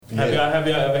Have y'all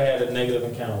ever had a negative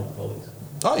encounter with the police?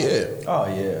 Oh yeah. Oh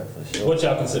yeah, for sure. What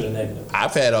y'all consider negative?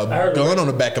 I've had a gun on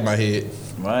the back of my head.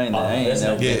 I ain't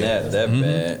never been that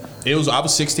bad. I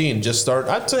was 16, just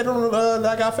started. I said on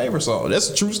I Got Favor song. That's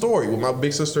a true story with my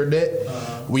big sister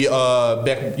Dad. We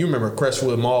back, you remember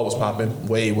Crestwood Mall was popping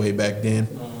way back then.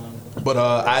 But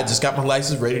I just got my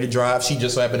license, ready to drive. She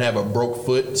just so happened to have a broke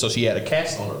foot, so she had a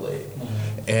cast on her leg.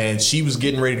 And she was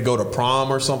getting ready to go to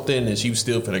prom or something, and she was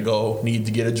still finna go, needed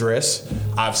to get a dress.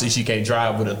 Obviously, she can't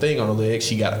drive with a thing on her leg.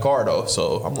 She got a car though,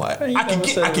 so I'm like, Hey, I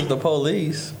can the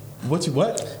police. What?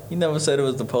 You never said it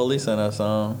was the police in that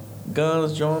song.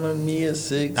 Guns joining me at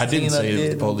 16. I didn't say it was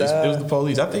the police. It was the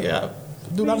police. I think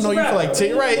dude, I know you for like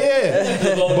 10, right?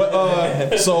 Yeah.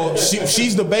 But so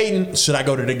she's debating, should I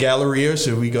go to the Galleria or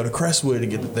should we go to Crestwood to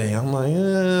get the thing? I'm like,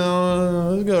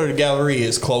 let's go to the Galleria.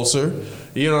 It's closer.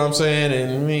 You know what I'm saying?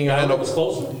 And we ain't got was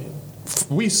closer.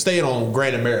 We stayed on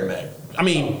Grand and Merrimack. I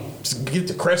mean, to get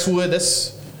to Crestwood,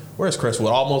 where's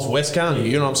Crestwood? Almost West County.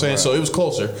 You know what I'm saying? Right. So it was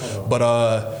closer. But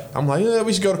I'm like, yeah,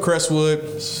 we should go to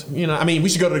Crestwood. You know, I mean, we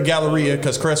should go to the Galleria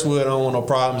because Crestwood, I don't want no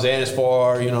problems. And it's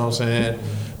far. You know what I'm saying?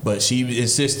 But she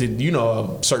insisted,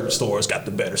 certain stores got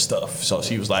the better stuff. So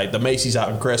she was like, the Macy's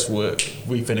out in Crestwood,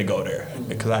 we finna go there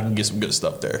because I can get some good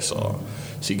stuff there. So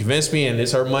she convinced me, and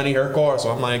it's her money, her car.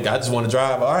 So I'm like, I just want to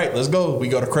drive. All right, let's go. We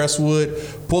go to Crestwood,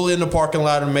 pull in the parking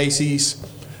lot of Macy's.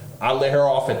 I let her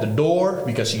off at the door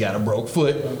because she got a broke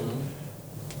foot.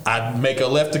 I make a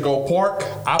left to go park.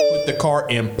 I put the car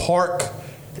in park.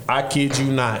 I kid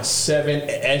you not, 7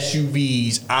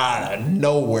 SUVs out of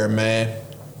nowhere, man.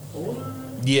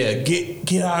 Yeah,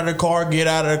 get out of the car, get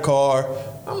out of the car.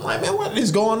 I'm like, man, what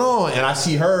is going on? And I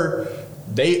see her,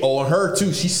 they on her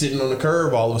too. She's sitting on the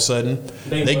curb all of a sudden.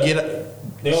 They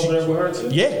over there with her too?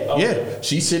 Yeah, yeah.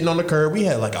 She's sitting on the curb. We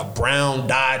had like a brown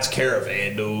Dodge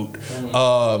Caravan, dude.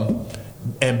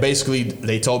 And basically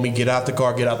they told me, get out the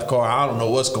car. I don't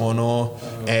know what's going on.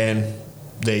 And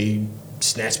they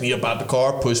snatched me up out the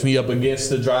car, pushed me up against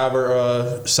the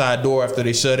driver side door after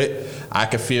they shut it. I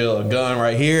could feel a gun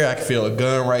right here. I could feel a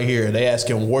gun right here. They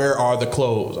asking, where are the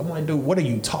clothes? I'm like, dude, what are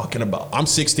you talking about? I'm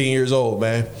 16 years old,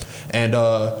 man. And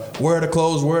where are the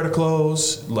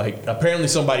clothes? Like, apparently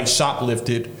somebody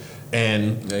shoplifted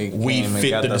and we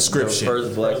fit the description. The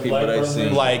first black people they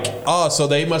seen. Like, so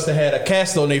they must have had a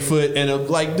cast on their foot. And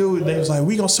like, dude, they was like,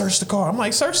 we gonna search the car. I'm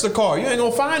like, search the car. You ain't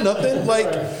gonna find nothing.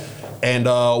 Like, and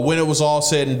when it was all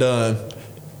said and done,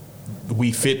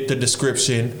 we fit the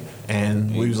description.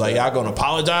 And we was like, y'all gonna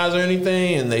apologize or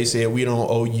anything? And they said, we don't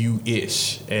owe you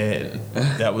ish. And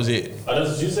that was it. That's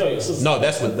what you said? No,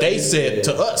 that's what they said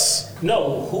to us.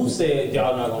 No, who said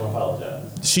y'all not gonna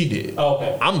apologize? She did. Oh,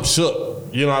 okay. I'm shook.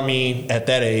 You know what I mean? At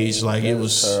that age, like, it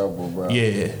was terrible, bro.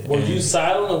 Yeah. Were you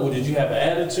silent or did you have an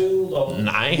attitude?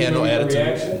 Nah, I ain't had no attitude.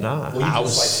 Reaction? Nah, I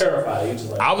was like terrified. You just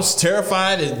like, I was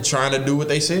terrified and trying to do what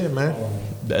they said, man.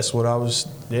 That's what I was.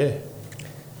 Yeah.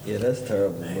 Yeah, that's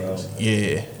terrible, bro.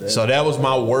 Yeah. So that was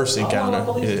my worst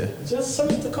encounter. Yeah. Just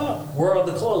search the car. Where are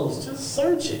the clothes? Just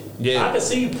search it. Yeah. I can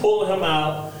see you pulling him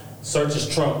out, search his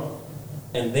trunk,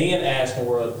 and then ask him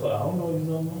where are the clothes. I don't know what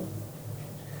you're talking about.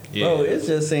 Yeah. Bro, it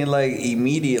just seemed like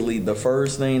immediately the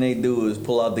first thing they do is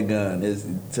pull out the gun, is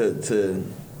to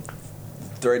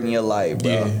threaten your life,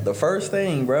 bro. Yeah. The first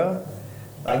thing, bro.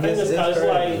 I think it's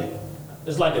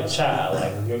like a child.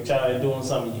 Like if your child is doing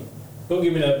something, go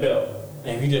give me that belt.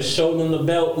 And if you just show them the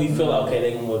belt, we feel like, okay,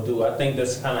 they gonna do it. I think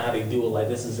that's kind of how they do it. Like,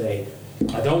 this is I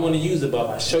don't want to use it, but if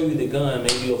I show you the gun,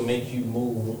 maybe it'll make you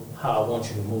move how I want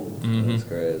you to move. Mm-hmm. That's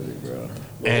crazy, bro.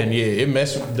 And yeah, it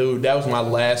messed with, dude. That was my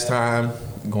last time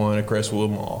going to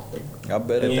Crestwood Mall. I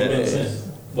bet it is.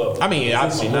 I mean,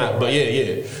 obviously not, but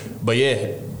yeah.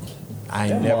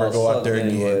 I ain't never go out there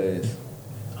again.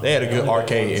 They had a good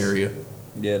arcade area.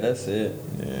 Yeah, that's it.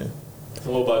 Yeah.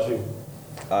 So what about you?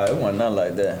 It wasn't nothing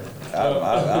like that.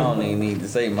 I don't even need to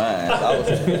say mine.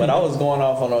 But I was going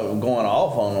off on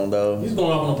them though. You was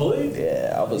going off on the police?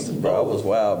 Yeah, I was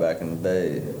wild back in the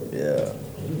day. Yeah.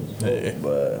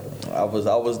 But I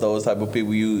was those type of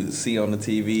people you see on the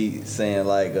TV saying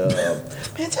like, man,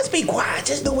 just be quiet,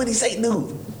 just do what he say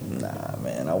do. Nah,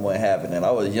 man, I wasn't having it.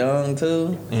 I was young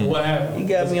too. Mm. What happened? He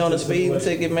got me on a speeding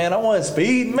ticket, man. I wasn't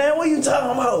speeding, man. What you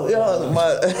talking about?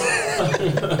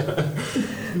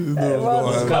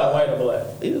 Was cop white or black?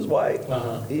 He was white.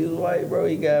 He was white, bro.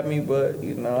 He got me, but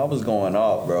I was going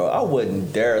off, bro. I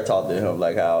wouldn't dare talk to him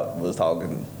like how I was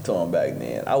talking to him back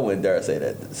then. I wouldn't dare say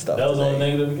that stuff. That was on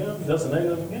negative again. That's a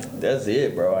negative again. That's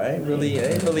it, bro. I ain't really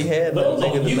had no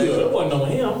negative. It wasn't on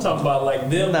him. I'm talking about like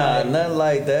them. Nah, nothing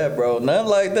like that, bro. Nothing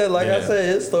like that. Like I said,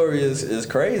 his story is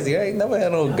crazy. I ain't never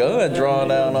had no gun drawn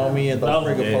down on me at the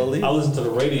freaking police. I listened to the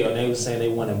radio and they were saying they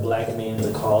wanted black men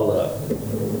to call up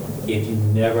if you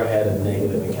never had a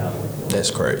negative encounter.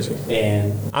 That's crazy.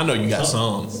 And I know you got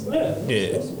some.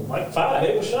 Yeah. Like 5,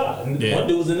 they were shot. And one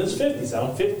dude was in his 50s.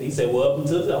 I'm 50. He said, well, up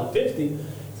until I'm 50.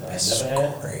 That's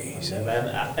crazy.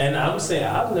 And I'm saying,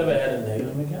 I've never had a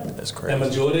negative encounter. That's crazy. And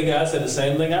majority of the guys said the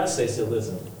same thing I say. So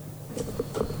listen.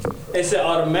 They said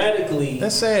automatically,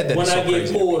 that's sad that when I get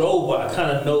crazy. pulled over, I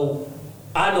kind of know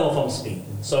if I'm speeding.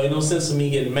 So ain't no sense of me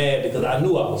getting mad because I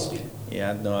knew I was speeding.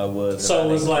 Yeah, I know I was. So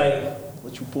it was like,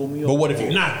 what you pull me over? But what if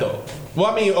you're not though? Well,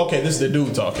 I mean, okay, this is the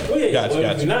dude talking. well, yeah,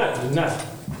 gotcha. if you're not.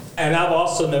 And I've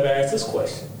also never asked this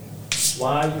question.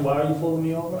 Why are you pulling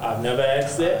me over? I've never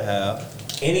asked that. I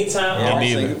have.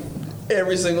 Anytime.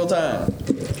 Every single time.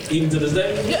 Even to this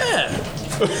day? Yeah.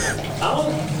 I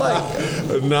don't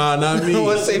like. Nah, not me.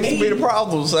 What seems to be the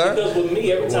problem, sir? Because with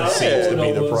me, every time I seems to pulled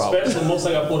be the over, problem? especially most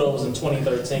like I pulled over was in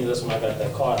 2013. That's when I got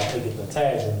that car. I could get the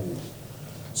tags removed.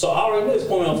 So I already knew it's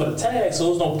pulling me on for the tag. So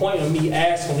there's no point in me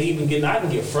asking to even getting. I can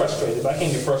get frustrated, but I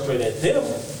can't get frustrated at them.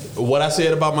 What I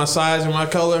said about my size and my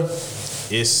color,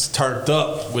 it's turned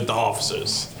up with the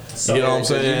officers. So, you know what I'm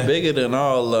saying? You're bigger than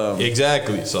all of them.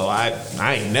 Exactly. So I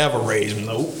ain't never raised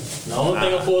nope. The only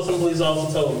thing a Fulton police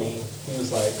officer told me, he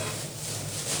was like,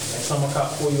 next time a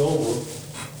cop pull you over,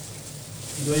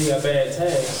 you know you got bad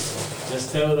tags,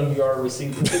 just tell them you already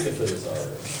received the ticket for this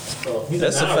already. So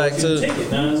that's a fact too.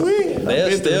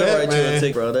 They'll still write you a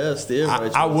ticket, bro. They'll still write you a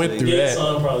ticket. I went through yeah, that.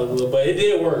 son probably would, but it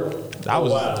did work. I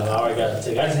already got the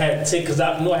ticket. I just had the ticket because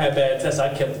I knew I had bad tests.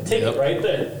 I kept the ticket right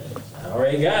there. I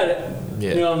already got it.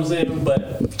 Yeah. You know what I'm saying?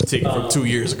 But ticket from 2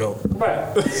 years ago.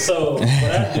 Right. So what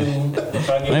I do, if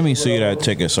I get let me see that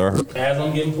ticket, sir. As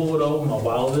I'm getting pulled over, my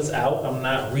wallet is out. I'm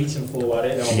not reaching for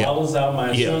it. My wallet's out.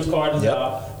 My insurance card is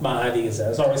out. My ID is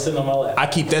out. It's already sitting on my lap. I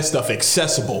keep that stuff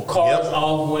accessible. Cars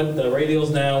off, the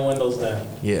radio's down, windows down.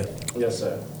 Yeah. Yes,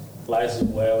 sir. License,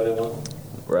 whatever they want.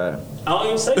 Right. I don't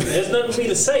even say that. There's nothing for me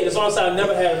to say. That's why I said I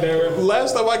never had a barrier.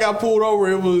 Last time I got pulled over,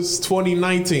 it was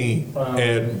 2019, and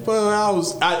it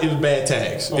was bad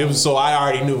tags. It was so I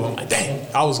already knew. I'm like, dang,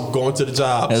 I was going to the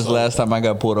job. That's the last time I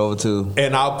got pulled over too.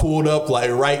 And I pulled up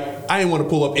I didn't want to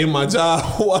pull up in my job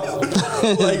while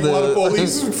the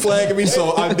police flagging me.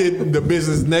 So I did the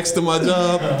business next to my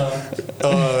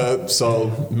job.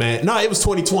 So man, no, it was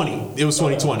 2020. It was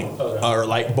 2020, or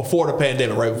like before the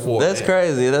pandemic, right before. That's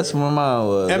crazy. That's when mine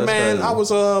was. And that's man, crazy. I was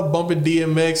bumping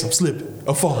DMX. I'm slipping.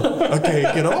 A phone. I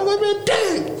can't get on. I'm like, man,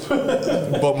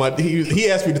 dang. But he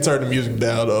asked me to turn the music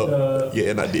down though. Yeah,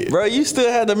 and I did. Bro, you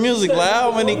still had the music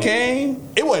loud when he came?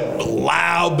 It wasn't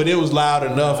loud, but it was loud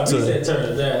enough to. He said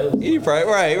turn it down. You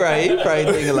probably right. He probably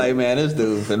thinking like, man, this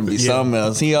dude finna be something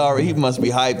else. He must be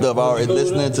hyped up already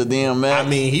listening to DMX. I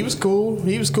mean, he was cool.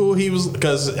 He was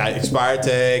because I expired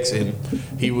tags, and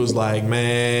he was like,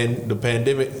 man, the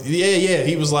pandemic. Yeah.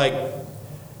 He was like.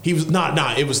 He was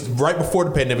it was right before the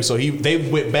pandemic, so they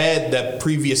went bad that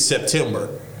previous September.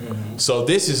 Mm-hmm. So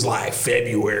this is like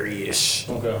February-ish.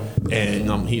 Okay.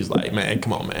 And he's like, man,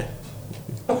 come on, man.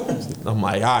 I'm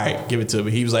like, all right, give it to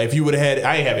me. He was like, if you would have had,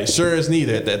 I didn't have insurance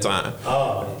neither at that time.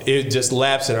 Oh. It just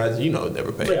lapsed, and I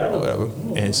never paid or whatever.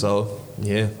 And so,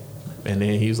 yeah. And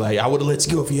then he was like, I would have let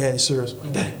you go if you had insurance.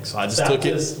 Dang. So I just took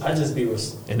it. I just be.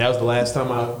 And that was the last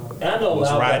time I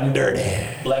was riding dirty.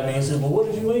 Black man said, well, what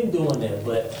if you ain't doing that?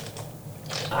 But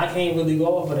I can't really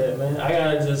go off of that, man. I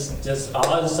gotta just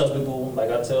I just tell people,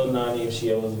 like I tell Nani if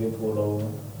she ever get pulled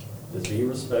over, just be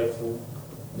respectful,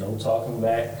 no talking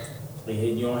back.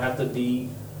 You don't have to be,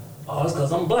 it's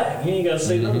because I'm black. You ain't gotta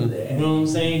say none of that. You know what I'm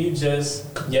saying? You just,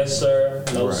 yes, sir,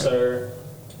 no, sir.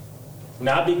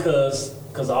 Not because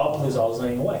all police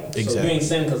officers ain't white. Exactly. So you ain't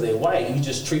saying because they're white. You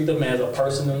just treat them as a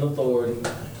person in authority.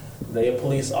 They a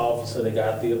police officer. They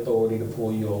got the authority to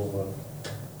pull you over.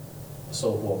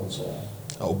 So forth and so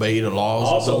on. Obey the laws.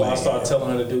 Also, what I start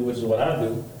telling her to do, which is what I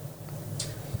do,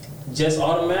 just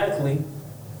automatically,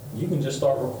 you can just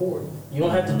start recording. You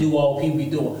don't have to do all people be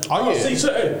doing. Oh, yeah. See,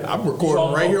 sir, hey, I'm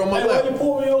recording right here on my lap. Why you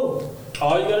pull me over?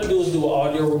 All you got to do is do an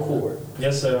audio record.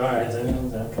 Yes, sir. All right.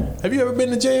 Okay. Have you ever been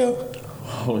to jail?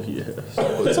 Oh, yeah.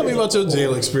 Tell me about your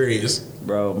jail experience.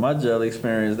 Bro, my jail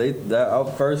experience,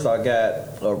 first I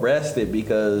got arrested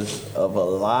because of a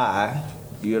lie.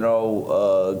 Talking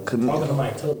to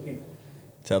Mike, tell people.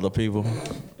 Tell the people.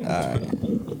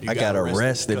 I got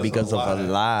arrested because of a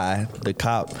lie. The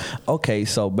cop. Okay,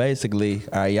 so basically,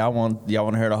 all right, y'all want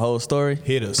to hear the whole story?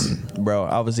 Hit us, bro.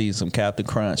 I was eating some Captain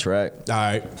Crunch, right? All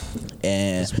right.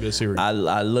 And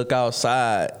I look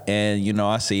outside, and you know,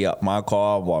 I see my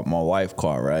car, my wife's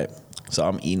car, right? So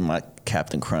I'm eating my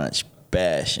Captain Crunch,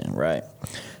 bashing, right?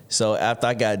 So after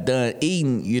I got done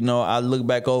eating, you know, I look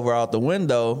back over out the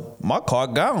window, my car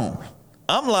gone.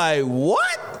 I'm like,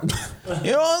 what?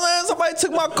 You know what I'm saying? Somebody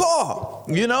took my car.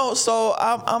 You know, so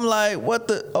I'm like, what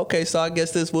the? Okay, so I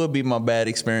guess this would be my bad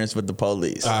experience with the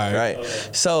police, right? Okay.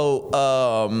 So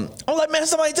I'm like, man,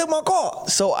 somebody took my car.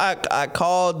 So I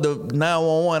called the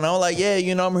 911. I'm like, yeah,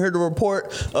 you know, I'm here to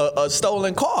report a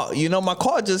stolen car. You know, my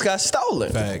car just got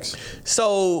stolen. Facts.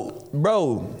 So,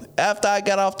 bro, after I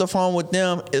got off the phone with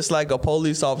them, it's like a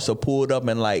police officer pulled up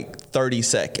in like 30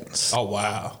 seconds. Oh,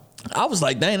 wow. I was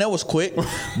like, dang, that was quick.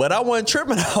 But I wasn't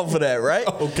tripping off of that, right?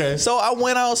 Okay. So I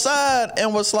went outside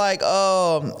and was like,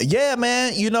 yeah,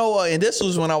 man, you know, and this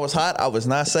was when I was hot. I was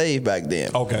not saved back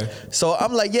then. Okay. So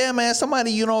I'm like, yeah, man, somebody,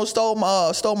 you know, stole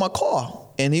my car.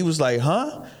 And he was like,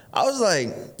 huh? I was like,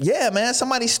 yeah, man,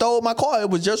 somebody stole my car. It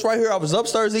was just right here. I was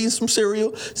upstairs eating some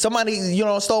cereal. Somebody, you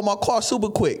know, stole my car super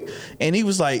quick. And he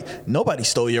was like, nobody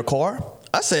stole your car.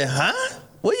 I said, huh?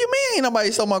 What do you mean nobody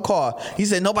stole my car? He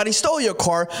said, nobody stole your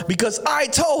car because I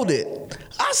told it.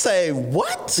 I say,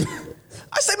 what?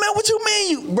 I said, man, what you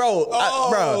mean you, bro?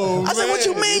 I said, what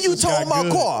you mean you told my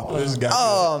car?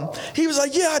 He was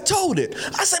like, yeah, I told it.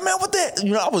 I said, man, what that?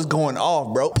 You know, I was going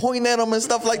off, bro, pointing at him and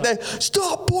stuff like that.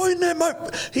 Stop pointing at my.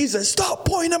 He said, stop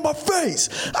pointing at my face.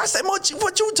 I said, what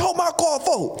you told my car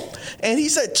for? And he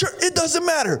said, it doesn't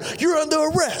matter. You're under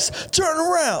arrest. Turn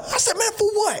around. I said, man, for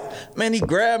what? Man, he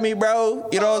grabbed me, bro.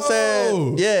 You know what I'm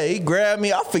saying? Yeah, he grabbed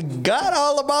me. I forgot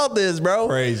all about this, bro.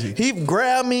 Crazy. He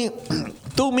grabbed me.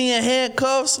 Threw me in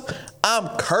handcuffs.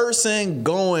 I'm cursing,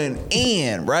 going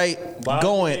in, right? Wow.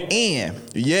 Going in.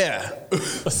 Yeah.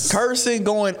 Cursing,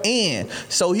 going in.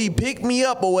 So he picked me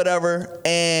up or whatever,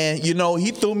 and, you know,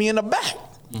 he threw me in the back.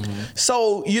 Mm-hmm.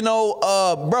 So, you know,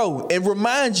 bro, it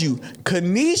reminds you,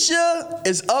 Kanisha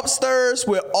is upstairs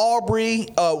with Aubrey,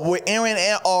 with Aaron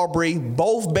and Aubrey,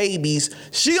 both babies.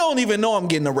 She don't even know I'm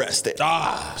getting arrested.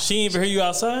 She ain't even hear you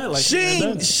outside? Like she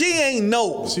ain't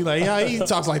know. She like, yeah, he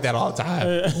talks like that all the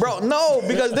time. Bro, no,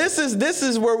 because this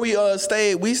is where we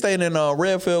stayed. We stayed in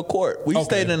Redfield Court. We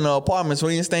stayed in the apartments.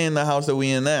 We didn't stay in the house that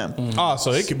we in now. Mm-hmm. Oh,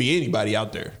 so it could be anybody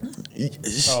out there.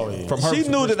 Yeah. From her, she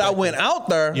knew that I went out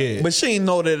there, but she didn't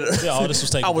know that. Yeah, all this was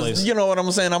taking place. You know what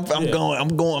I'm saying? I'm getting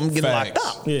locked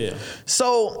up. Yeah.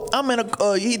 So I'm in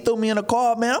he threw me in a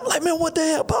car, man. I'm like, man, what the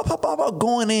hell? Pop,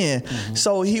 going in. Mm-hmm.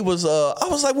 So he was. I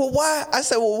was like, well, why? I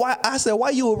said, well, why? I said, why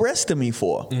you arresting me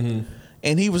for? Mm-hmm.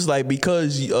 And he was like,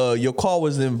 because your car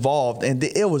was involved, and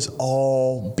it was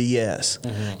all BS.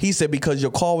 Mm-hmm. He said, because your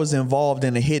car was involved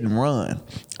in a hit and run.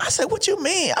 I said, what you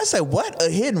mean? I said, what, a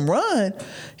hit and run?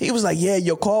 He was like, yeah,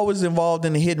 your car was involved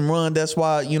in a hit and run. That's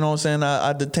why, you know what I'm saying,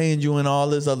 I detained you and all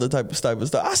this other type of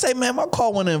stuff. I said, man, my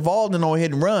car wasn't involved in no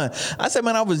hit and run. I said,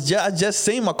 man, I just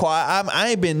seen my car. I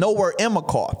ain't been nowhere in my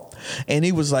car. And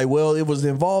he was like, well, it was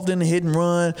involved in the hit and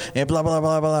run and blah, blah,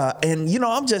 blah, blah. And, you know,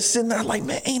 I'm just sitting there like,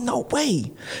 man, ain't no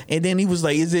way. And then he was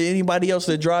like, is there anybody else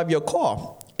that drive your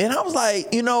car? And I was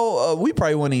like, you know, we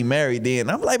probably weren't even married then.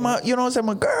 I'm like, you know what I'm saying?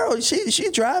 My girl, she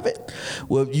drive it.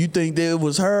 Well, you think that it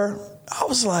was her? I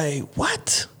was like,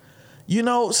 what? You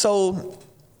know, so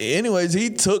anyways,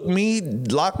 he took me,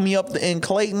 locked me up in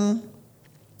Clayton.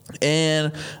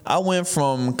 And I went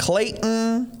from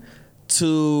Clayton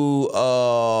to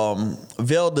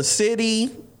Velda City.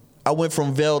 I went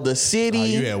from Velda City. Oh,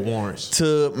 you had warrants.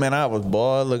 To, man, I was,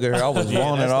 boy, look at her. I was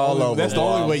wanted all over. That's the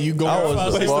only way you go. I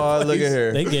was, boy, look at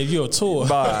her. They gave you a tour.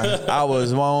 Boy, I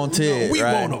was wanted. We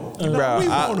right? want them. Bro, we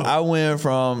want them. I went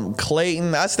from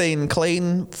Clayton. I stayed in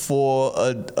Clayton for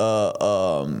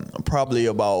probably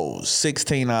about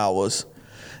 16 hours.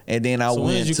 And then I went to... So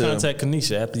when did you contact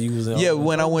Kanisha after you was out? Yeah,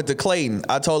 when I went to Clayton.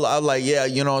 I told her, I was like, yeah,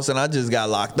 you know what I'm saying? I just got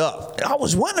locked up. I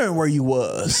was wondering where you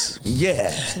was.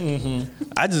 Yeah. Mm-hmm.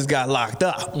 I just got locked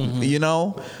up, you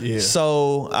know? Yeah.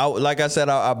 So, like I said,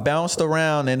 I bounced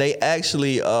around, and they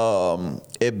actually,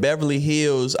 at Beverly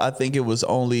Hills, I think it was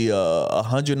only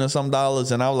 $100 and some, and I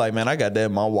was like, man, I got that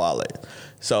in my wallet.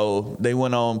 So they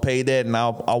went on, paid that, and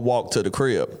I walked to the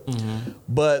crib. Mm-hmm.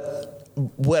 But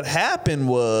what happened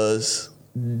was...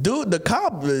 Dude, the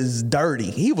cop is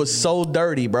dirty. He was so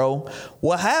dirty, bro.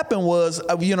 What happened was,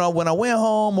 you know, when I went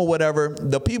home or whatever,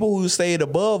 the people who stayed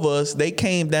above us, they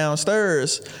came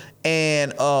downstairs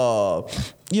and,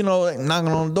 you know,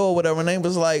 knocking on the door or whatever. And they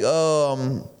was like,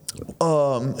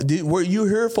 were you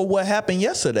here for what happened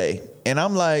yesterday? And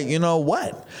I'm like, you know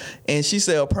what? And she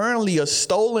said, apparently a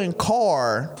stolen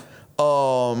car,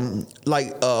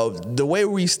 the way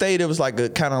we stayed, it was like a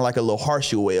kind of like a little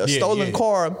harsher way. A stolen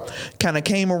car kind of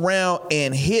came around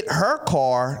and hit her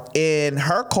car, and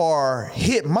her car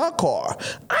hit my car.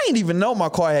 I didn't even know my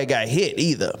car had got hit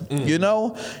either. You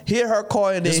know, hit her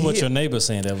car and this then is what your neighbor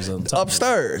saying that was on top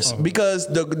upstairs because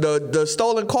the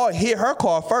stolen car hit her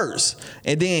car first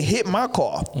and then hit my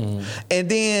car, and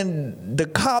then the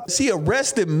cops, he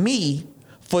arrested me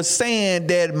for saying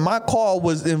that my car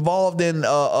was involved in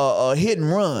a hit and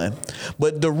run.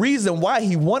 But the reason why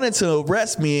he wanted to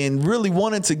arrest me and really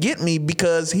wanted to get me,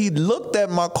 because he looked at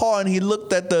my car and he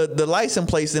looked at the license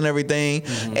plates and everything,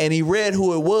 and he read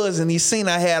who it was, and he seen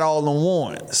I had all the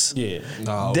warrants. Yeah.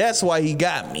 No. That's why he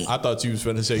got me. I thought you was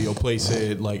finna say your place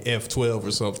said like F12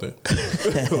 or something.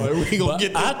 Like, we gonna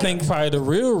get I think probably the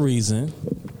real reason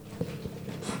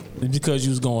is because you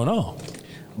was going on.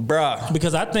 Bruh.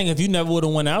 Because I think if you never would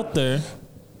have went out there,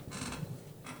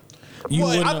 you well,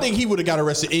 wouldn't. I think he would have got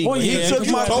arrested anyway. Well, yeah, He took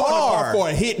you my told car. for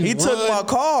a hit and He run. took my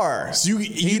car. So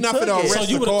you not took finna it. arrest so you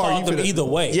the would have car. called them either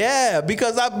way. Yeah,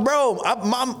 because I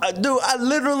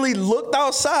literally looked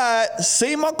outside,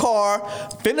 see my car,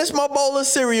 finished my bowl of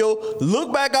cereal,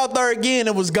 looked back out there again,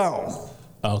 it was gone.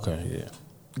 Okay, yeah.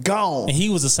 Gone. And he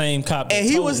was the same cop. That And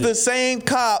he told was it. the same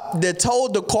cop that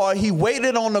told the car. He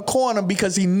waited on the corner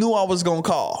because he knew I was going to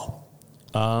call.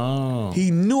 Oh.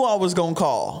 He knew I was going to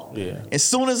call. Yeah. As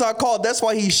soon as I called, that's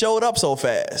why he showed up so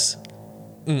fast.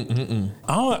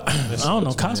 I don't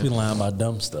know. Cops be lying about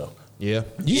dumb stuff. Yeah.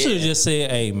 You should have just said,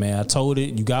 "Hey, man, I told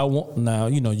it. You got now.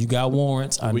 You know, you got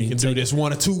warrants. We can do this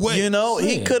one or two ways. You know,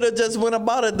 he Yeah. could have just went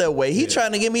about it that way. He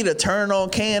trying to get me to turn on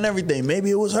can and everything.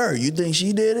 Maybe it was her. You think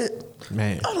she did it?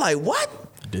 Man. I'm like, what?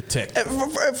 Detective.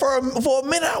 For a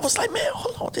minute, I was like, man,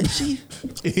 hold on. Did she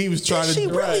He was trying Did she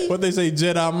to really? what they say,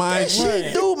 Jedi mind. Did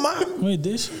she do my? Wait,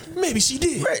 did she? Maybe she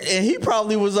did. And he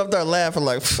probably was up there laughing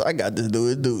like, I got this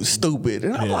dude. This dude's stupid.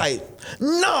 And I'm Yeah. like,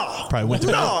 no. Probably went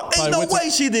to no. probably Ain't no went to- way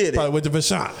she did it. Probably went to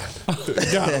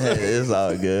Vashon. Got him. It's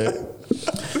all good.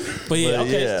 But yeah, But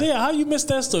okay. yeah. Yeah, how you missed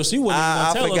that story? She wouldn't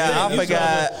I even tell us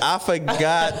that. I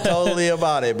forgot totally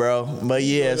about it, bro. But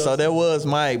yeah, so that was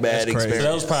my bad That's crazy. So experience.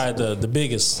 that was probably the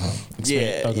biggest. Yeah,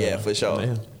 experience. Okay. yeah, for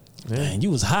sure. Man,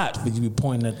 you was hot when you be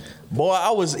pointing at. Boy,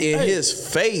 I was in his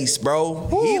face, bro.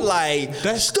 He like,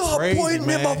 That's stop crazy, pointing in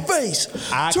my man. face.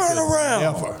 I Turn could around.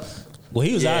 never. Well,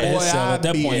 he was out of Boy, his cell at that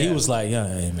I'd be point. He at- was like, "Yeah,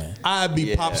 hey man." I'd be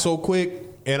Yeah. popped so quick,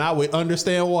 and I would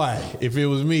understand why if it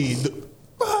was me.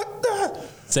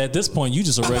 So at this point, you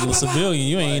just a regular civilian.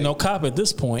 You ain't no cop at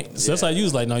this point. So that's how you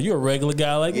was like, "No, you're a regular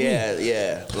guy like me." Yeah,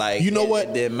 yeah. Like, You know it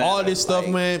what? didn't matter. All this stuff,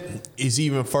 Like, man, is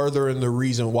even further in the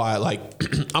reason why. Like,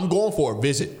 I'm going for a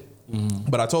visit,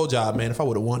 but I told y'all, man, if I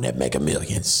would have won that Mega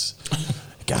Millions,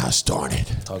 gosh darn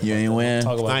it. You ain't win.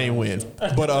 Talk about I ain't win,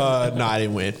 but no, I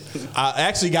didn't win. I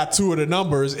actually got two of the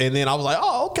numbers, and then I was like,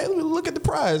 "Oh, okay, let me look at the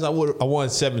prize." I won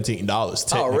 $17.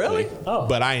 Technically. really? Oh.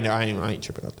 But I ain't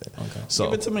tripping up that. Okay, so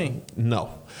Give it to me. No,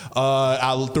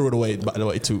 I threw it away by the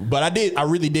way too. But I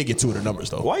really did get two of the numbers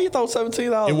though. Why you throw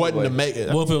 $17? It wasn't away? the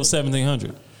mega. What if it was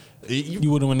 1,700? You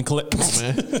would have went and collect.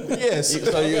 man. Yes, So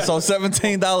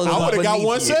 $17. I would have got beneath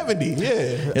 170. Yeah.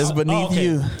 you. It's beneath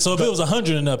you. So if it was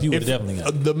 100 and up, you would have definitely got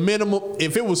it. The minimum,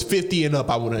 if it was 50 and up,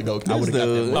 I wouldn't go. I This would have got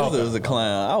dude, that. this dude's a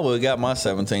clown. I would have got my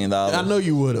 $17. I know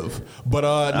you would have, but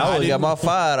I would have got my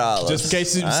 $5. Just in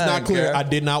case it's I not don't clear, care. I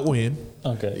did not win.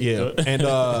 Okay. Yeah,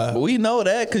 and We know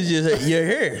that because you're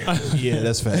here. yeah,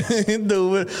 that's fact.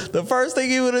 Dude, the first thing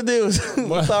he would have did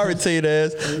was sorry,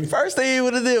 T-Daz. First thing he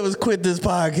would have did was quit this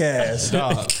podcast.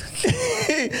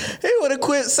 He would have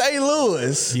quit St.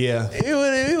 Louis. Yeah.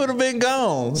 He would have been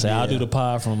gone. Say, I'll do the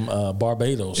pie from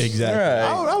Barbados. Exactly.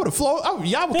 Right. I would have flown. Y'all would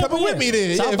Yeah, come but with me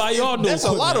then. So I'll Yeah, buy you all new That's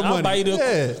a lot of equipment. money. I'll buy you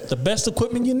Yeah. the best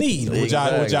equipment you need. Would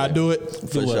y'all do it? For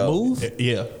Do what, sure. move?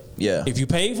 Yeah. Yeah. If you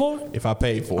paid for it, If I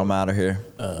paid for it. I'm out of here.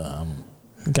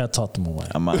 you got to talk to my wife.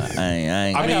 I'm out. I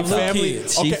ain't. I got little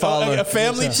kids. She follow- a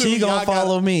family too. She gonna Y'all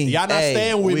follow got- me. Y'all not Hey,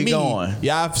 staying with we me. going.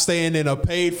 Y'all staying in a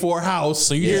paid for house.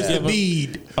 So you Here's just the give 'em-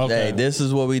 deed. Okay. Hey, this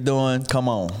is what we doing. Come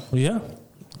on. Yeah.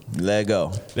 Let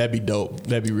go. That'd be dope.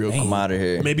 That'd be real I'm cool. out of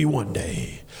here. Maybe one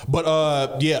day.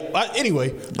 But yeah.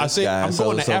 Anyway, I say Guy, I'm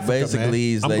going to Africa. basically, Man.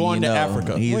 he's I'm letting going you to know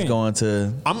Africa. he's When? going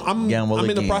to I'm gamble in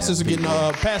the again, process of getting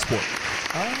a passport.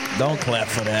 Don't clap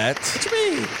for that. What you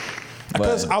mean?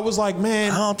 Because But I was like,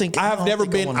 man, I don't think I've never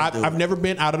been. I wanna do I've it. never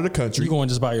been out of the country. You going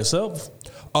just by yourself?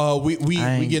 We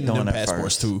ain't getting doing them that passports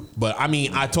first. too. But I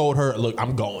mean, I told her, look,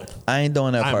 I'm going. I ain't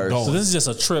doing that I'm first. going. So this is just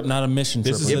a trip, not a mission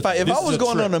trip. This is If I was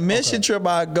going on a mission trip,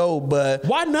 I'd go. But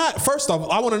Why not? First off,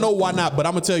 I want to know why not, but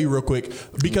I'm gonna tell you real quick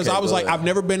because Okay, I was go like, ahead. I've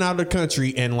never been out of the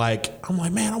country, and like, I'm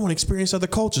like, man, I want to experience other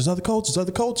cultures.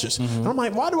 Mm-hmm. And I'm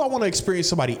like, why do I want to experience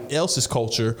somebody else's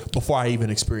culture before I even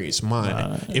experience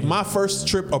mine? If my first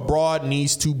trip abroad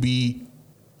needs to be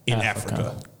in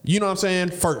Africa. You know what I'm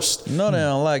saying? First. you know they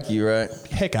don't like you, right?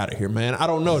 Heck out of here, man. I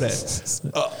don't know that.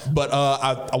 But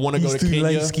I want to go to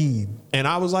Kenya. And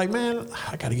I was like, man,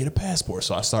 I got to get a passport.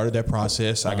 So I started that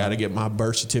process. I got to get my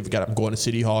birth certificate. I'm going to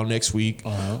City Hall next week.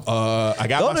 I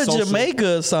got Go my to social.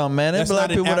 Jamaica or something, man. There's That's black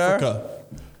not in people there. Africa.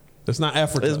 That's not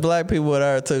Africa. There's black people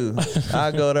there too.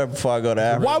 I go there before I go to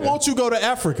Africa. Why won't you go to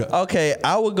Africa? Okay,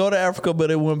 I would go to Africa, but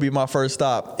it wouldn't be my first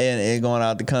stop and going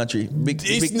out the country.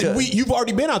 You've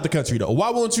already been out the country though.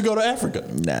 Why won't you go to Africa?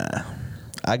 Nah,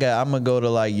 I'm gonna go to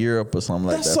like Europe or something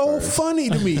like That's that. so first. funny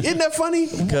to me. Isn't that funny?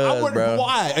 Bro.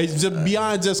 Why? It's just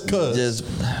beyond just cause. Just,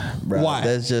 bro, Why?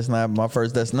 That's just not my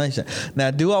first destination.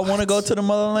 Now, do I want to go to the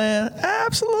motherland?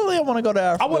 Absolutely, I want to go to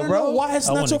Africa. I want to bro. know why it's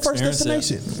I not wanna your first experience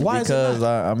it. destination. Why Because is it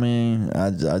not? I mean, I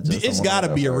just. It's don't got to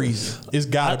wanna be go a first. reason. It's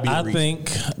got to be a I reason.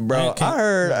 think, Bro, I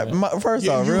heard. First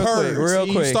Yeah, off, you real heard.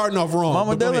 quick, See, you starting off wrong,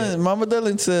 Mama but go ahead.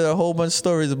 Dylan said a whole bunch of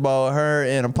stories about her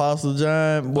and Apostle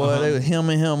John. Boy, they were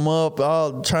hemming him up,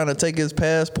 all trying to take his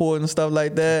passport and stuff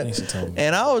like that. think she told me.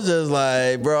 And I was just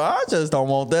like, bro, I just don't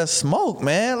want that smoke,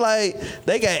 man. Like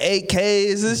they got 8Ks.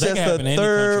 It's That just can happen in a any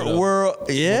third country, though. world.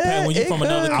 Yeah, when you it from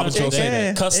another can. country, It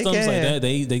can. customs It like can.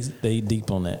 that, they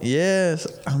deep on that. Yes,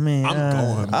 I mean, I'm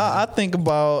going, man. I think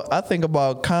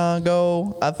about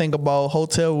Congo. I think about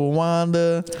Hotel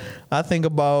Rwanda. I think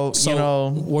about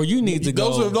So, where you need to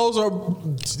go. Those are.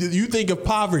 You think of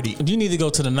poverty. You need to go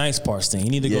to the nice parts. Then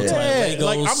you need to go to Yeah. like Yeah, Lagos,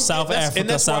 like, I'm- South that's- and Africa.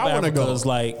 that's where South I wanna Africa go. is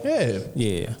like, Yeah.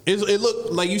 yeah. It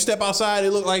looked like you step outside.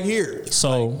 It looked like here.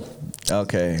 So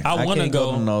okay, I want to can't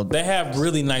go. to no- They have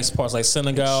really nice parts like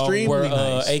Senegal, Extremely where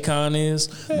nice. Akon is.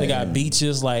 They got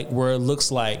beaches like where it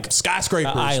looks like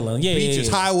Skyscrapers, an island. Yeah, beaches,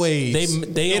 yeah, yeah. highways. They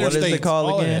What is it interstates,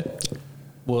 called all again? that.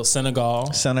 well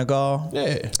Senegal, Senegal.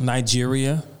 Yeah.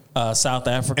 Nigeria, South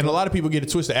Africa. And a lot of people get it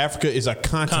twisted. Africa is a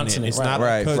continent. It's right. not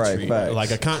Right, a country. right.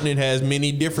 Like a continent has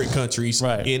many different countries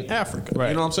Right. in Africa. Right.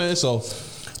 You know what I'm saying? So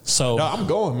So no, I'm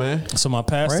going, man. So my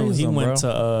pastor, Praise he him, went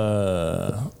bro.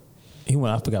 to he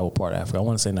went. I forgot what part of Africa. I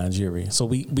want to say Nigeria. So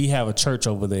we have a church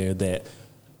over there that,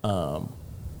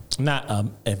 not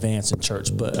advancing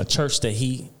church, but a church that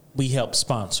we help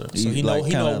sponsor. So You he know like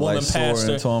he know kinda a woman like soaring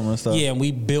pastor. to him and stuff? Yeah, and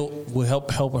we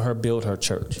helping her build her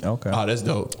church. Okay. Oh, that's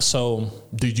dope. So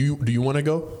Do you want to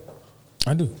go?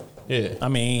 I do. Yeah. I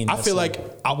mean, I feel like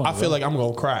I feel like I'm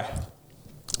gonna cry.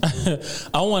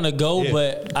 I want to go, Yeah,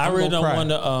 but I I'm really gonna don't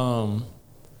cry. want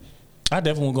to. I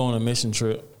definitely want to go on a mission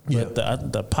trip.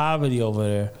 But the poverty over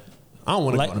there. I don't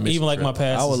want to Like go on a mission even like trip. my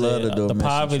pastor I would love said, to do a the mission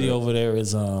poverty trip. over there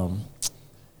is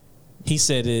he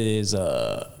said it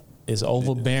is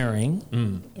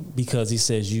overbearing because he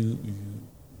says you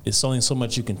it's only so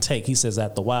much you can take. He says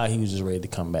after a while he was just ready to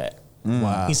come back.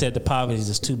 Wow. He said the poverty is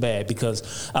just too bad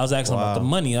because I was asking about the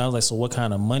money. I was like, so what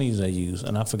kind of money do they use?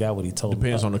 And I forgot what he told me.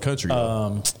 Depends on the country.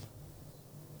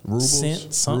 Rubles.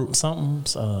 Cent,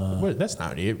 something. What? That's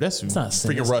not it. That's not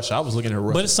freaking cents. Russia. I was looking at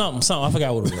Russia. But it's something. I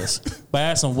forgot what it was. But I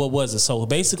asked him what was it. So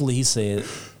basically, he said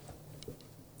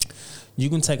you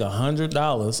can take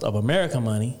 $100 of American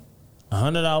money,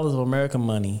 $100 of American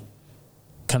money,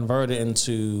 convert it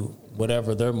into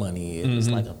whatever their money is.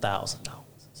 It's like $1,000.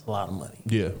 It's a lot of money.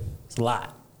 yeah. It's a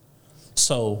lot.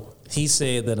 So he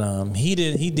said that he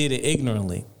did it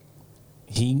ignorantly.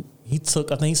 He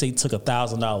took. I think he said he took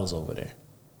 $1,000 over there.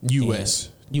 U.S.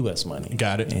 U.S. money.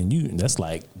 Got it. And that's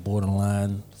like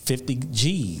borderline 50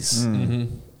 G's.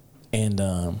 And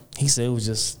he said it was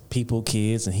just people,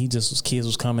 kids, and kids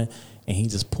was coming, and he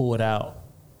just pulled out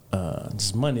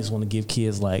just money. Just want to give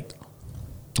kids like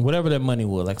whatever their money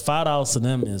was. Like $5 to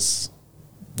them is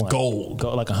what? Gold.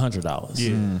 Like $100.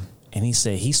 Yeah. And he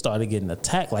said he started getting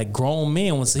attacked like grown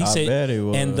men. He said, bet he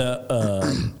was.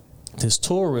 and this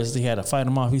tourist, he had to fight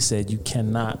him off. He said, "You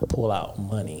cannot pull out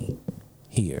money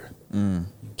here. You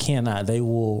cannot. They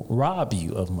will rob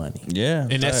you of money. Yeah.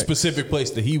 In that fact. specific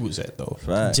place that he was at, though.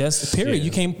 Fact. Just period. Yeah.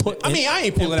 You can't put. I mean, I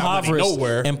ain't pulling out money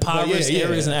nowhere. Impoverished But yeah,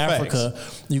 areas in facts. Africa,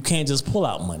 you can't just pull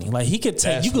out money. Like he could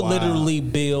take. That's You could wild. literally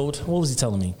build. What was he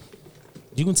telling me?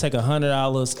 You can take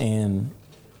 $100 in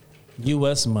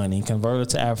U.S. money, convert it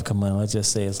to African money. Let's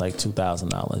just say it's like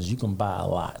 $2,000. You can buy a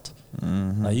lot.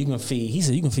 Like you can feed. He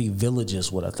said you can feed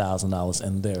villages with $1,000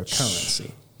 in their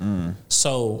currency.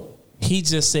 So he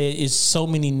just said it's so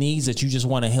many needs that you just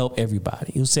want to help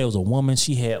everybody. He said it was a woman.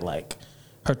 She had like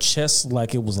her chest,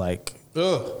 like it was like,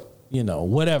 you know,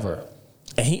 whatever.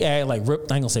 And he asked like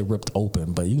ripped. I ain't gonna say ripped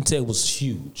open, but you can tell it was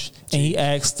huge. And he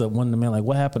asked one of the men like,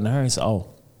 "What happened to her?" He said, "Oh,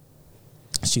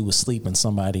 she was sleeping.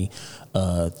 Somebody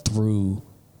threw,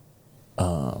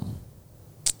 what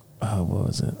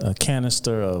was it? A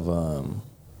canister of."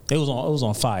 It was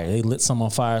on fire. They lit some on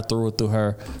fire, threw it through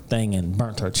her thing, and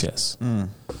burnt her chest.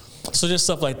 So just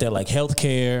stuff like that, like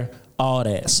healthcare, all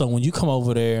that. So when you come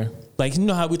over there, like you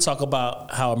know how we talk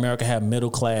about how America have middle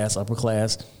class, upper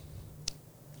class.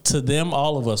 To them,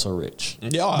 all of us are rich.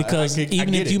 Yeah, because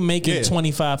even if you make it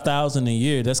 $25,000 a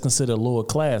year, that's considered lower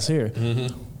class here.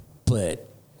 But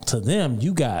to them,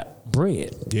 you got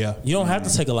bread. Yeah, you don't have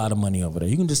to take a lot of money over there.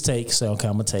 You can just say, okay,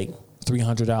 I'm gonna take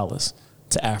 $300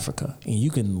 to Africa, and you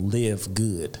can live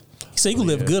good. So you can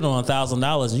live good on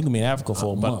 $1,000, and you can be in Africa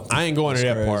for a month. I ain't going to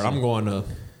that part. I'm going to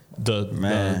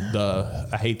the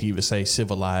I hate to even say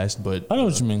civilized, but I know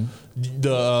what you mean.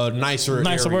 The nicer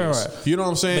areas. Right. You know what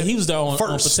I'm saying? But he was there on a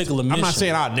particular mission. I'm not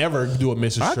saying I'd never do a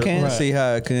mission trip. I can't see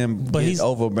how it can get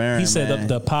overbearing. He said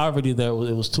the poverty there,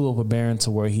 it was too overbearing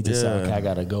to where he decided, okay, I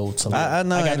gotta go to. I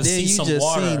know. I gotta see some water. You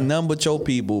just see none but your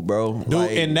people, bro. Dude,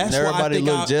 like, and that's everybody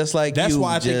why I look just like that's you. That's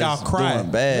why I think I'll cry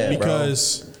bad,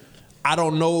 because bro. I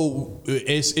don't know.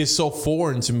 It's so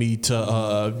foreign to me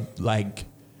to like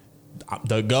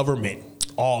the government.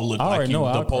 All look like you.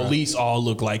 The police all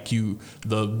look like you.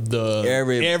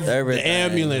 The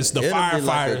ambulance, the firefighters.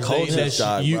 Like a culture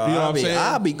shock, you know what I'm saying?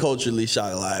 I'll be culturally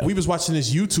shocked. Like we was watching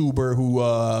this YouTuber who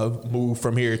moved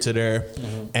from here to there,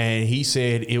 and he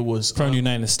said it was from the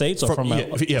United States or from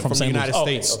the United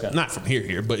States. Okay. Not from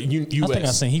here, but U.S. I think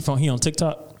I seen he on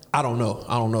TikTok. I don't know.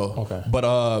 Okay.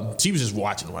 But she was just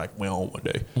watching like went on one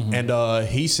day, and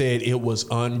he said it was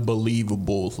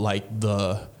unbelievable. Like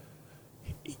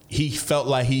he felt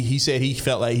like he said he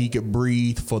felt like he could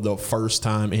breathe for the first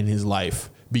time in his life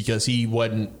because he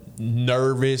wasn't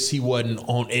nervous. He wasn't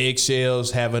on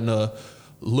eggshells, having to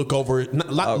look over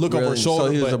over his shoulder.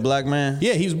 So he was a black man?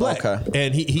 Yeah, he was black. Okay.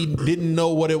 And he didn't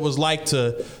know what it was like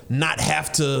to not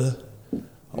have to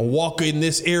walk in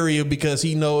this area because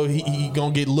he know he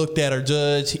gonna get looked at or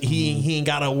judged. He ain't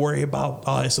gotta worry about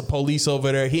it's a police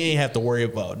over there. He ain't have to worry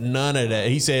about none of that.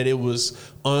 He said it was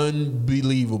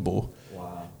unbelievable.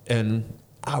 And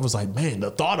I was like, man, the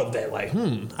thought of that, like,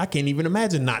 I can't even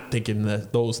imagine not thinking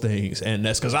those things. And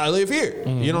that's because I live here.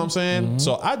 You know what I'm saying?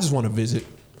 So I just want to visit.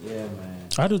 Yeah, man.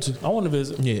 I do too. I want to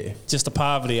visit. Yeah. Just the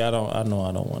poverty. I know I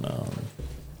don't want to.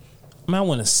 I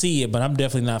want to see it, but I'm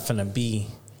definitely not finna be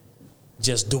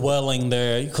just dwelling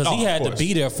there because he had to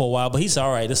be there for a while. But he said,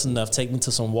 all right, this is enough. Take me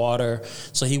to some water.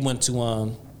 So he went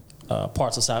to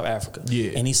parts of South Africa.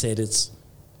 Yeah. And he said it's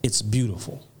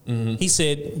beautiful. He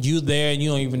said you there and you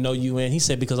don't even know you in. He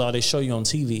said because all they show you on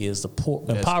TV is the poor,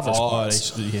 impoverished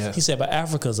parts. He said, but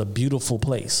Africa is a beautiful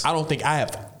place. I don't think I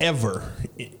have ever,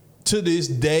 to this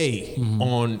day,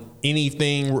 on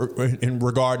anything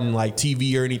regarding like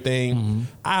TV or anything,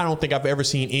 I don't think I've ever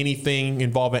seen anything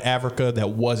involving Africa that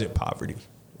wasn't poverty.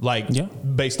 Like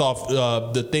based off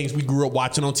the things we grew up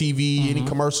watching on TV, any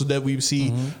commercials that we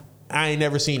see, I ain't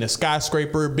never seen a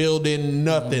skyscraper, building,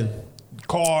 nothing.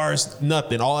 Cars,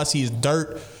 nothing. All I see is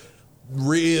dirt,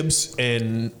 ribs,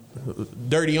 and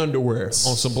dirty underwear on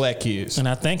some black kids. And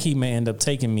I think he may end up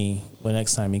taking me the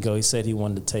next time he go. He said he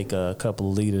wanted to take a couple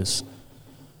of leaders.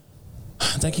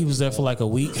 I think he was there for like a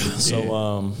week.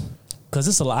 So, because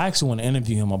it's a lot. I actually want to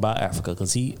interview him about Africa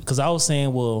because I was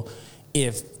saying, well,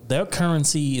 if their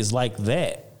currency is like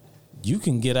that, you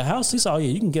can get a house. He said, oh yeah,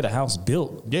 you can get a house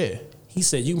built. Yeah. He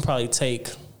said you can probably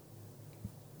take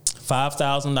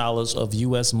 $5,000 of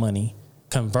U.S. money,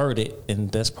 convert it, and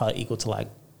that's probably equal to like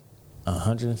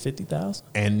 $150,000.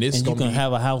 And you can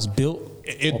have a house built.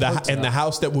 The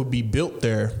house that would be built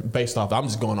there, based off, I'm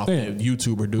just going off the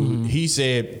YouTuber dude. He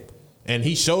said, and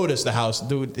he showed us the house,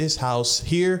 dude. This house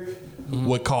here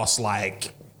would cost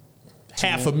like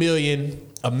 $500,000,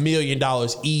 $1 million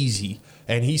easy.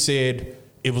 And he said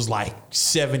it was like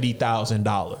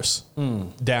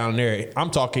 $70,000 down there.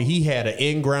 I'm talking, he had an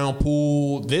in-ground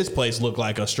pool. This place looked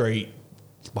like a straight,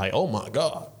 like, oh my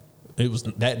God. It was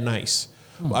that nice.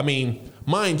 I mean,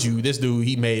 mind you, this dude,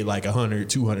 he made like $100,000,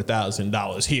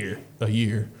 $200,000 here a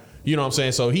year. You know what I'm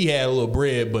saying? So he had a little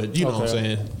bread, but you know what I'm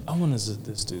saying? I want to visit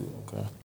this dude. Okay.